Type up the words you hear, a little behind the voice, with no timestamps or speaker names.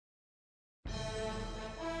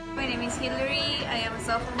name is Hillary. I am a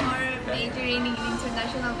sophomore majoring in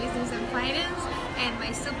International Business and Finance, and my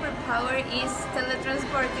superpower is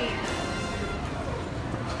teletransporting.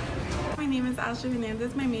 My name is Ashley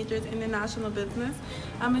Hernandez. My major is International Business.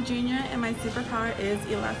 I'm a junior and my superpower is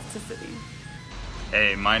elasticity.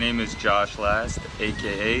 Hey, my name is Josh Last,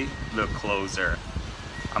 aka The Closer.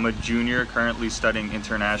 I'm a junior currently studying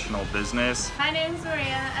international business. My name is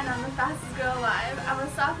Maria and I'm the fastest girl alive. I'm a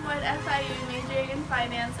sophomore at FIU majoring in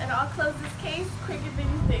finance, and I'll close this case quicker than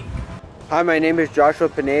you think. Hi, my name is Joshua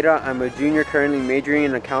Pineda. I'm a junior currently majoring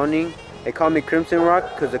in accounting. They call me Crimson Rock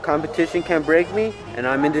because the competition can't break me and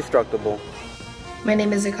I'm indestructible. My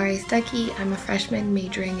name is Zakari Stuckey. I'm a freshman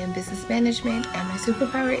majoring in business management, and my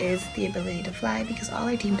superpower is the ability to fly because all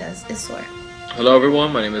our team does is soar. Hello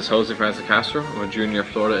everyone, my name is Jose Francis Castro. I'm a junior at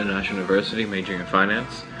Florida International University majoring in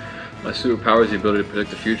finance. My superpower is the ability to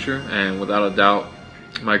predict the future, and without a doubt,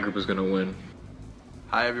 my group is going to win.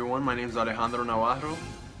 Hi everyone, my name is Alejandro Navarro.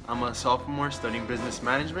 I'm a sophomore studying business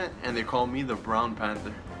management, and they call me the Brown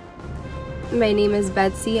Panther. My name is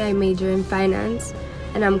Betsy. I major in finance,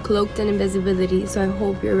 and I'm cloaked in invisibility, so I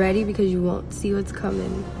hope you're ready because you won't see what's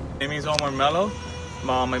coming. My name is Omar Mello.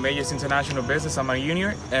 My major is international business. I'm a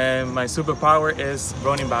junior, and my superpower is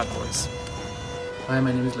running backwards. Hi,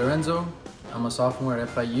 my name is Lorenzo. I'm a sophomore at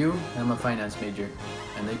FIU, and I'm a finance major,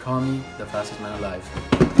 and they call me the fastest man alive.